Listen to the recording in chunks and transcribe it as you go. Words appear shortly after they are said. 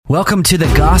Welcome to the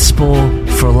Gospel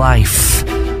for Life.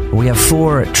 We have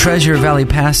 4 Treasure Valley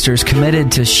pastors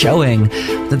committed to showing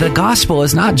that the gospel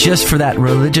is not just for that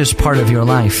religious part of your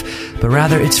life, but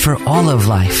rather it's for all of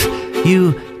life.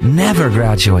 You never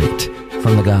graduate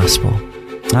from the gospel.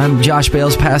 I'm Josh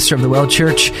Bales, pastor of the Well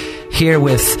Church, here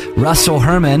with Russell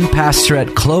Herman, pastor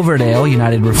at Cloverdale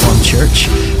United Reformed Church,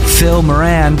 Phil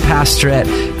Moran, pastor at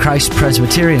Christ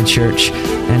Presbyterian Church,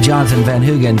 and Jonathan Van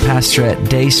Hoogen, pastor at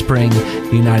Dayspring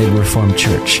United Reformed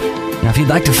Church. Now, if you'd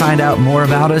like to find out more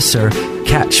about us or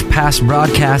catch past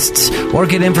broadcasts or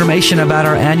get information about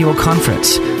our annual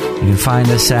conference, you can find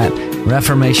us at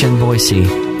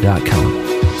reformationboise.com.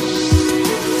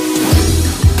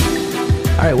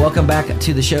 All right, welcome back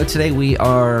to the show. Today we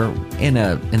are in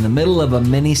the middle of a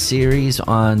mini-series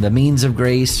on the means of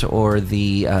grace or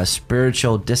the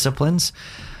spiritual disciplines.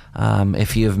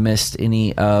 If you've missed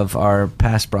any of our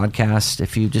past broadcasts,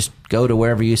 if you just go to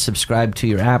wherever you subscribe to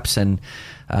your apps and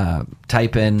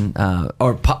type in,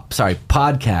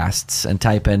 podcasts, and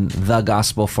type in The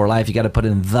Gospel for Life, you got to put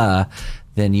in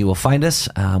then you will find us.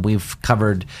 We've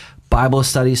covered Bible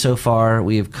study so far.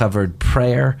 We've covered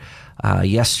prayer.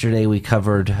 Yesterday we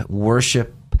covered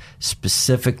worship,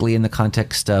 specifically in the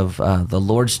context of the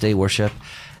Lord's Day worship.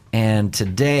 And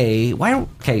today,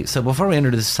 so before we enter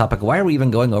this topic, why are we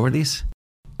even going over these?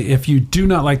 If you do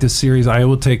not like this series, I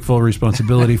will take full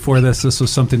responsibility for this. This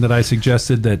was something that I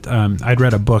suggested that I'd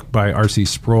read a book by R.C.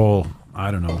 Sproul,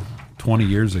 20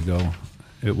 years ago.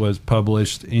 It was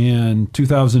published in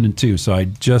 2002, so I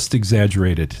just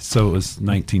exaggerated. So it was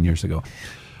 19 years ago.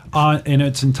 And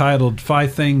it's entitled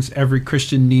 5 Things Every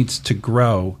Christian Needs to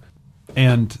Grow.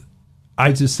 And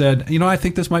I just said, I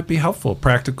think this might be helpful,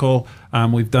 practical.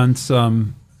 We've done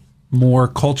some more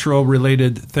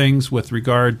cultural-related things with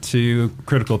regard to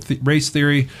critical race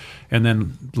theory. And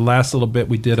then the last little bit,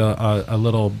 we did a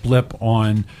little blip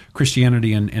on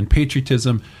Christianity and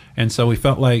patriotism. And so we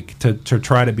felt like to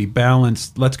try to be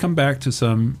balanced, let's come back to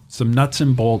some nuts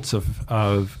and bolts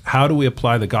of how do we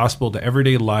apply the gospel to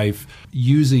everyday life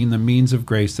using the means of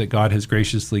grace that God has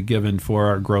graciously given for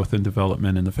our growth and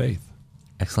development in the faith.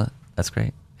 Excellent. That's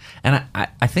great. And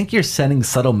I think you're sending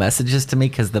subtle messages to me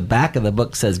because the back of the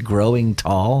book says growing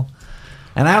tall.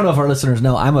 And I don't know if our listeners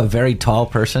know, I'm a very tall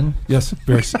person. Yes,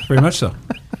 very, very much so.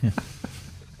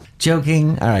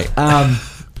 Joking. All right.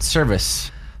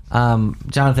 Service.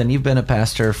 Jonathan, you've been a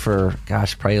pastor for,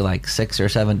 probably like 6 or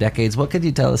 7 decades. What could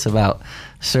you tell us about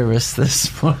service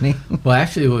this morning? Well,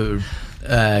 actually, we were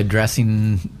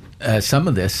addressing some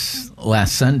of this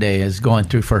last Sunday as going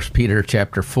through 1 Peter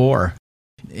chapter 4.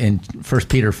 In 1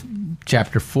 Peter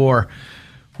chapter 4,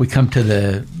 we come to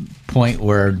the point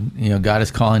where God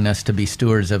is calling us to be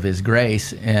stewards of His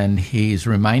grace, and He's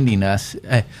reminding us.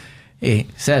 He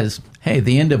says, "Hey,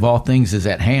 the end of all things is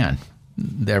at hand.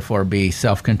 Therefore, be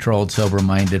self-controlled,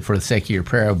 sober-minded for the sake of your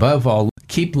prayer. Above all,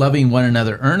 keep loving one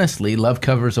another earnestly. Love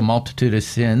covers a multitude of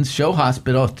sins. Show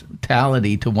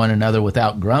hospitality to one another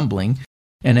without grumbling.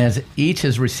 And as each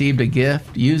has received a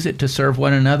gift, use it to serve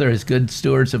one another as good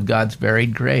stewards of God's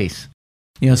varied grace."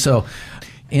 So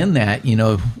in that, we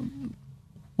know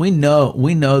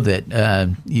that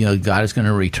God is going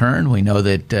to return. We know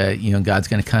that God's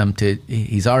going to come to.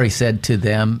 He's already said to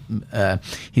them,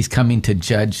 He's coming to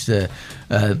judge in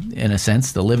a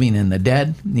sense, the living and the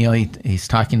dead. He's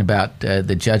talking about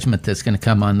the judgment that's going to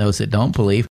come on those that don't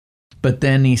believe. But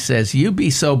then He says, you be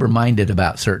sober-minded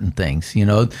about certain things.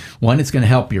 One, it's going to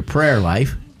help your prayer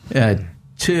life.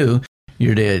 2,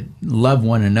 you're to love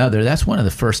one another. That's one of the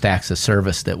first acts of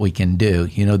service that we can do.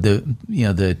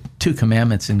 The 2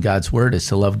 commandments in God's Word is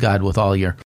to love God with all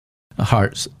your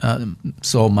heart,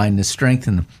 soul, mind, and strength.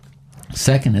 And the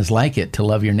second is like it, to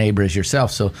love your neighbor as yourself.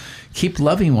 So keep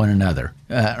loving one another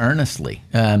earnestly.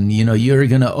 You're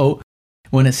going to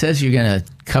when it says you're going to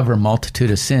cover a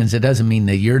multitude of sins, it doesn't mean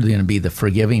that you're going to be the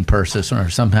forgiving person or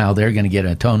somehow they're going to get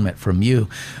atonement from you,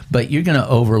 but you're going to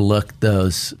overlook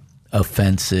those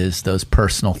offenses, those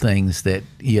personal things that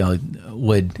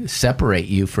would separate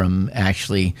you from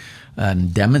actually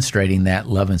demonstrating that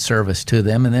love and service to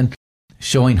them, and then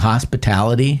showing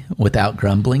hospitality without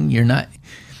grumbling. You're not,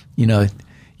 you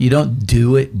don't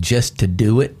do it just to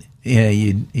do it.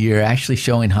 You're actually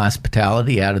showing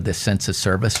hospitality out of this sense of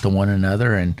service to one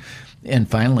another. And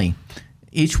finally,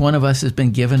 each one of us has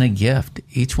been given a gift.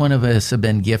 Each one of us have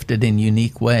been gifted in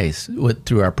unique ways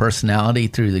through our personality,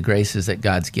 through the graces that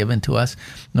God's given to us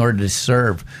in order to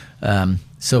serve.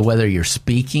 So whether you're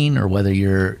speaking or whether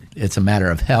it's a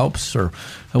matter of helps or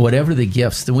whatever the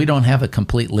gifts, then we don't have a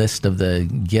complete list of the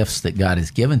gifts that God has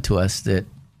given to us, that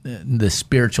the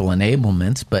spiritual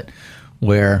enablements, but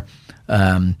where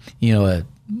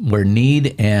where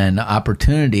need and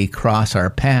opportunity cross our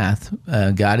path,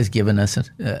 God has given us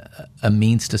a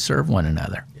means to serve one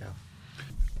another.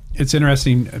 It's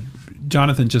interesting.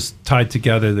 Jonathan just tied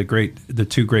together the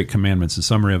two great commandments, the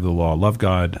summary of the law: love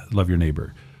God, love your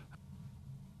neighbor.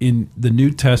 In the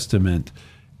New Testament,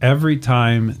 every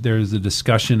time there's a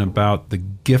discussion about the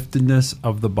giftedness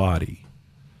of the body,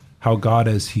 how God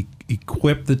has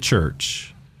equipped the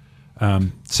church,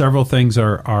 several things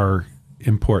are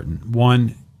important.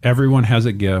 One, everyone has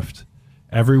a gift.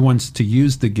 Everyone's to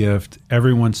use the gift.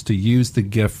 Everyone's to use the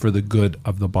gift for the good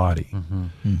of the body. Mm-hmm.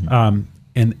 Mm-hmm.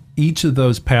 And each of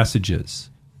those passages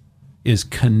is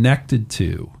connected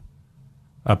to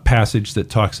a passage that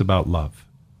talks about love.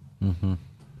 Mm-hmm.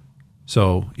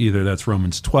 So either that's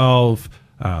Romans 12,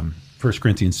 1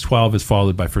 Corinthians 12 is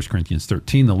followed by 1 Corinthians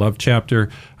 13, the love chapter,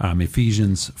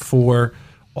 Ephesians 4.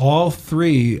 All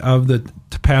three of the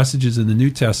passages in the New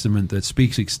Testament that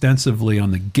speaks extensively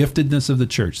on the giftedness of the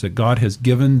church, that God has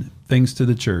given things to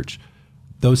the church,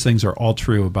 those things are all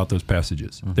true about those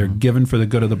passages. Mm-hmm. They're given for the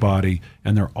good of the body,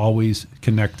 and they're always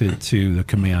connected to the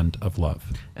command of love.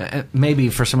 Maybe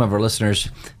for some of our listeners,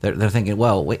 they're thinking,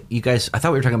 well, wait, you guys, I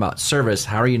thought we were talking about service.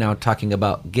 How are you now talking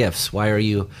about gifts? Why are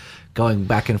you going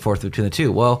back and forth between the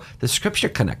two? Well, the scripture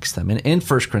connects them. And in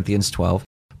 1 Corinthians 12,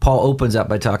 Paul opens up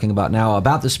by talking about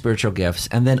the spiritual gifts,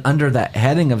 and then under that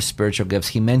heading of spiritual gifts,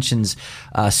 he mentions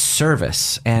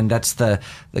service, and that's the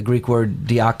Greek word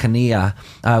diakonia,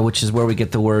 which is where we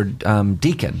get the word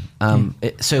deacon.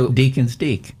 So deacon's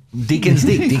deek. Deacon's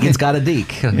deek. Deacon's got a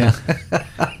deek. Yeah.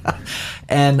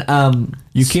 And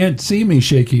you can't see me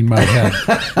shaking my head,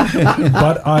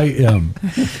 but I am.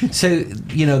 So,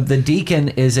 the deacon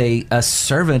is a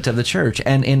servant of the church.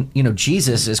 And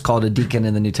Jesus is called a deacon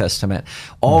in the New Testament.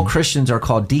 All Christians are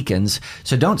called deacons.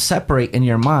 So don't separate in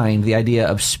your mind the idea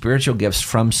of spiritual gifts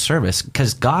from service,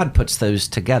 because God puts those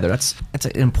together. That's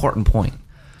an important point.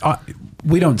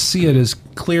 We don't see it as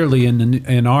clearly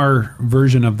in our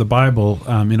version of the Bible,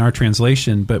 in our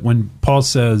translation, but when Paul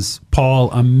says,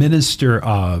 Paul, a minister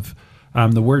of,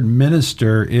 the word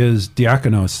minister is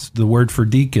diakonos, the word for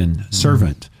deacon,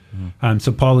 servant. Mm-hmm.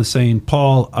 So Paul is saying,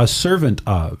 Paul, a servant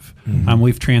of. Mm-hmm.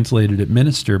 We've translated it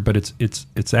minister, but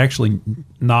it's actually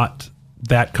not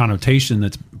that connotation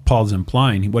that Paul's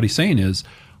implying. What he's saying is,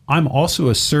 I'm also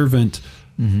a servant.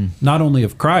 Mm-hmm. Not only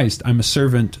of Christ, I'm a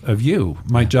servant of you.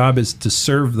 My job is to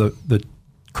serve the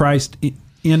Christ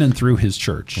in and through his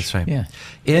church. That's right. Yeah.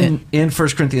 In 1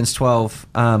 Corinthians 12,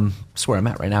 that's where I'm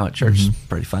at right now at church. Mm-hmm.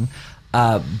 Pretty fun.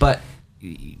 But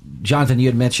Jonathan, you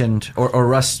had mentioned, or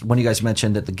Russ, when you guys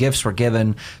mentioned that the gifts were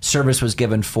given, service was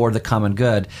given for the common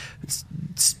good.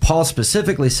 Paul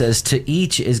specifically says, to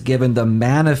each is given the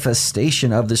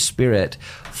manifestation of the Spirit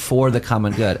for the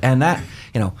common good. And that,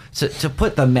 so to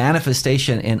put the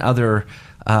manifestation in other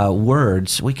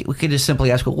words, we could just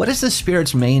simply ask, well, what is the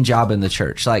Spirit's main job in the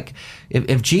church? Like,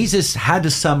 if Jesus had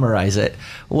to summarize it,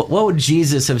 what would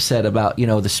Jesus have said about,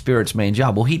 the Spirit's main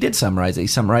job? Well, he did summarize it. He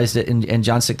summarized it in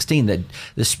John 16, that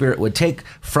the Spirit would take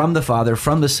from the Father,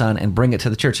 from the Son, and bring it to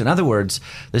the church. In other words,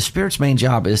 the Spirit's main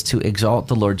job is to exalt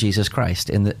the Lord Jesus Christ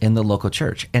in the local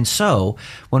church. And so,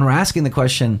 when we're asking the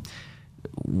question,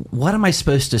 what am I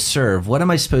supposed to serve? What am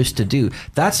I supposed to do?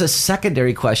 That's a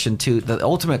secondary question to the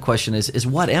ultimate question is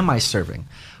what am I serving?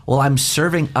 Well, I'm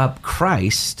serving up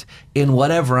Christ in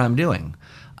whatever I'm doing.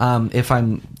 If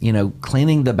I'm,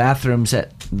 cleaning the bathrooms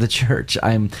at the church,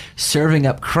 I'm serving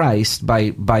up Christ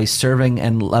by serving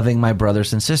and loving my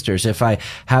brothers and sisters. If I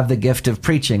have the gift of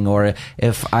preaching, or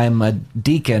if I'm a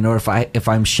deacon, or if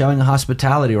I'm showing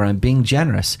hospitality, or I'm being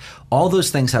generous, all those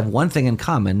things have one thing in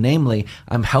common, namely,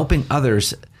 I'm helping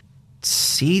others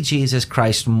see Jesus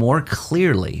Christ more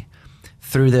clearly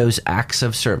through those acts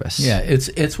of service. Yeah,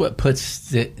 it's what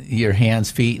puts your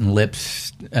hands, feet, and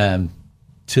lips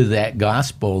to that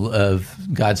gospel of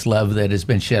God's love that has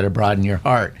been shed abroad in your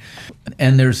heart.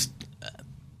 And there's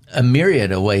a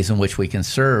myriad of ways in which we can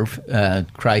serve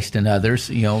Christ and others.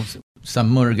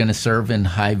 Some are going to serve in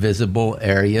high visible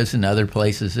areas, and other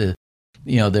places, they're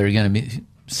going to be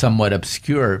somewhat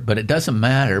obscure. But it doesn't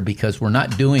matter, because we're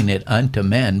not doing it unto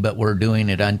men, but we're doing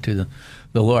it unto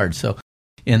the Lord. So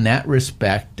in that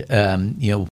respect, as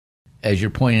you're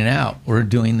pointing out, we're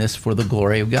doing this for the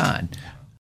glory of God.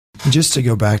 Just to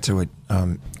go back to what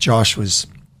Josh was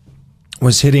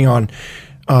hitting on,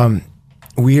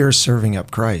 we are serving up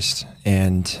Christ.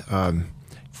 And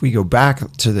if we go back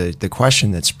to the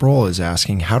question that Sproul is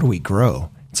asking, how do we grow?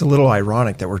 It's a little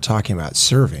ironic that we're talking about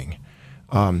serving.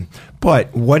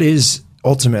 But what is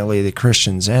ultimately the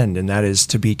Christian's end? And that is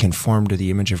to be conformed to the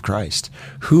image of Christ.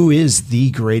 Who is the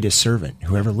greatest servant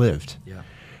who ever lived? Yeah.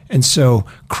 And so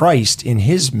Christ, in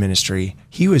his ministry,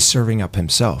 he was serving up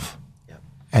himself.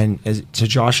 And to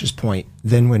Josh's point,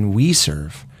 then when we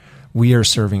serve, we are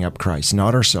serving up Christ,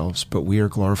 not ourselves, but we are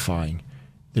glorifying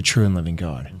the true and living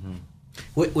God.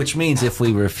 Which means if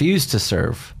we refuse to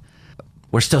serve,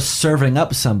 we're still serving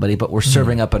up somebody, but we're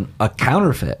serving up a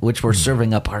counterfeit, which we're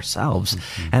serving up ourselves.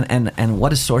 And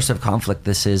what a source of conflict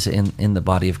this is in the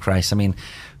body of Christ. I mean,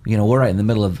 we're right in the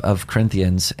middle of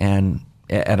Corinthians and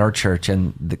at our church,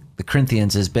 and the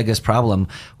Corinthians' biggest problem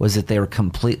was that they were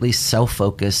completely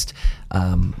self-focused.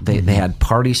 They had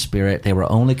party spirit. They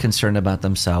were only concerned about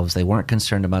themselves. They weren't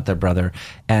concerned about their brother.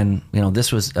 And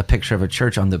this was a picture of a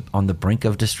church on the brink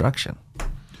of destruction.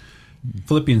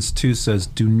 Philippians 2 says,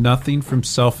 "Do nothing from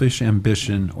selfish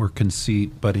ambition or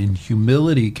conceit, but in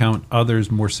humility count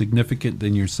others more significant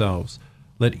than yourselves.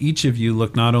 Let each of you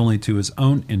look not only to his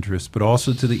own interests, but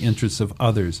also to the interests of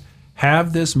others.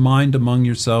 Have this mind among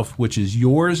yourself, which is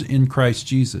yours in Christ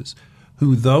Jesus,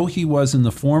 who, though he was in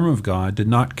the form of God, did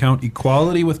not count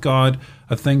equality with God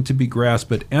a thing to be grasped,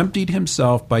 but emptied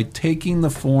himself by taking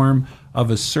the form of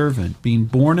a servant, being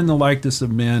born in the likeness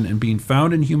of men, and being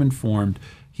found in human form,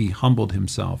 he humbled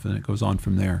himself." And it goes on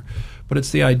from there. But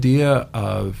it's the idea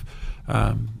of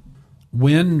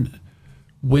when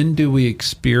do we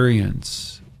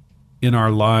experience in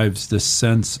our lives this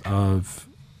sense of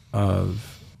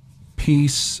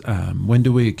peace? When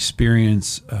do we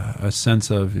experience a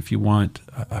sense of, if you want,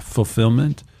 a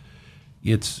fulfillment?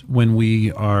 It's when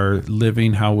we are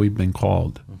living how we've been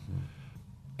called.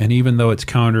 And even though it's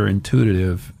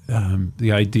counterintuitive,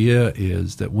 the idea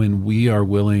is that when we are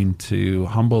willing to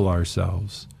humble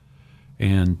ourselves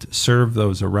and serve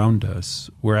those around us,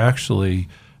 we're actually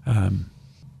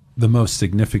the most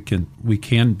significant we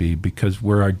can be, because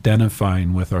we're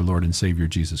identifying with our Lord and Savior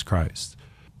Jesus Christ.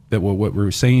 That what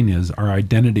we're saying is our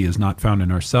identity is not found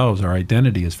in ourselves. Our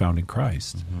identity is found in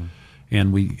Christ.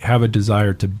 And we have a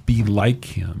desire to be like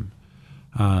him.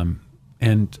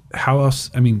 And how else?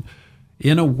 I mean,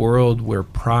 in a world where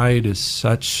pride is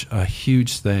such a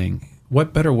huge thing,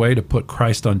 what better way to put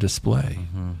Christ on display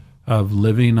of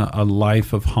living a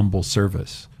life of humble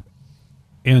service?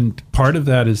 And part of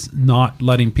that is not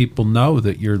letting people know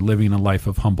that you're living a life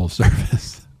of humble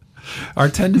service. Our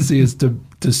tendency is to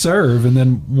serve and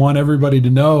then want everybody to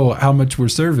know how much we're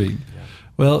serving.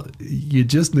 Well, you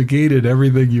just negated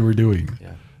everything you were doing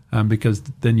because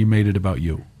then you made it about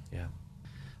you.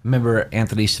 Remember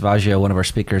Anthony Savaggio, one of our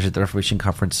speakers at the Reformation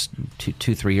Conference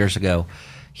 3 years ago,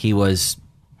 he was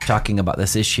talking about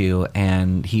this issue,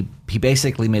 and he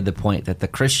basically made the point that the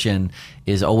Christian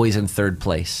is always in third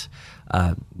place.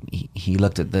 He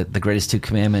looked at the greatest two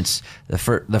commandments.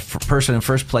 The person in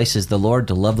first place is the Lord,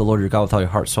 to love the Lord your God with all your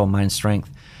heart, soul, mind, strength.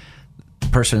 The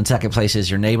person in second place is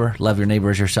your neighbor, love your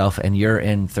neighbor as yourself, and you're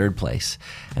in third place.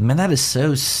 And man, that is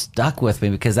so stuck with me,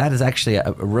 because that is actually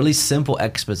a really simple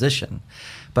exposition.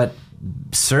 But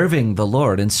serving the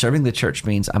Lord and serving the church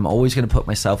means I'm always going to put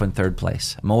myself in third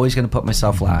place. I'm always going to put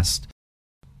myself last.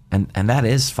 And that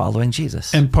is following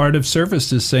Jesus. And part of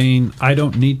service is saying, I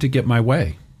don't need to get my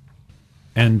way.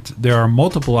 And there are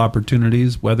multiple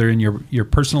opportunities, whether in your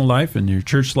personal life and your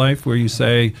church life, where you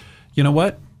say, you know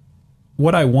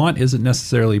what I want isn't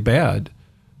necessarily bad,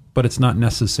 but it's not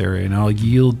necessary, and I'll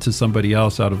yield to somebody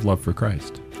else out of love for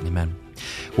Christ. Amen.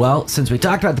 Well, since we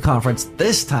talked about the conference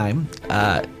this time,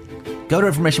 go to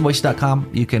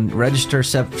ReformationBoise.com. You can register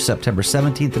September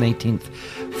 17th and 18th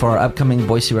for our upcoming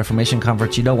Boise Reformation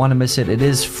Conference. You don't want to miss it. It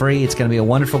is free. It's going to be a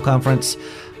wonderful conference.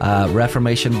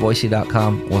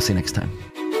 ReformationBoise.com. We'll see you next time.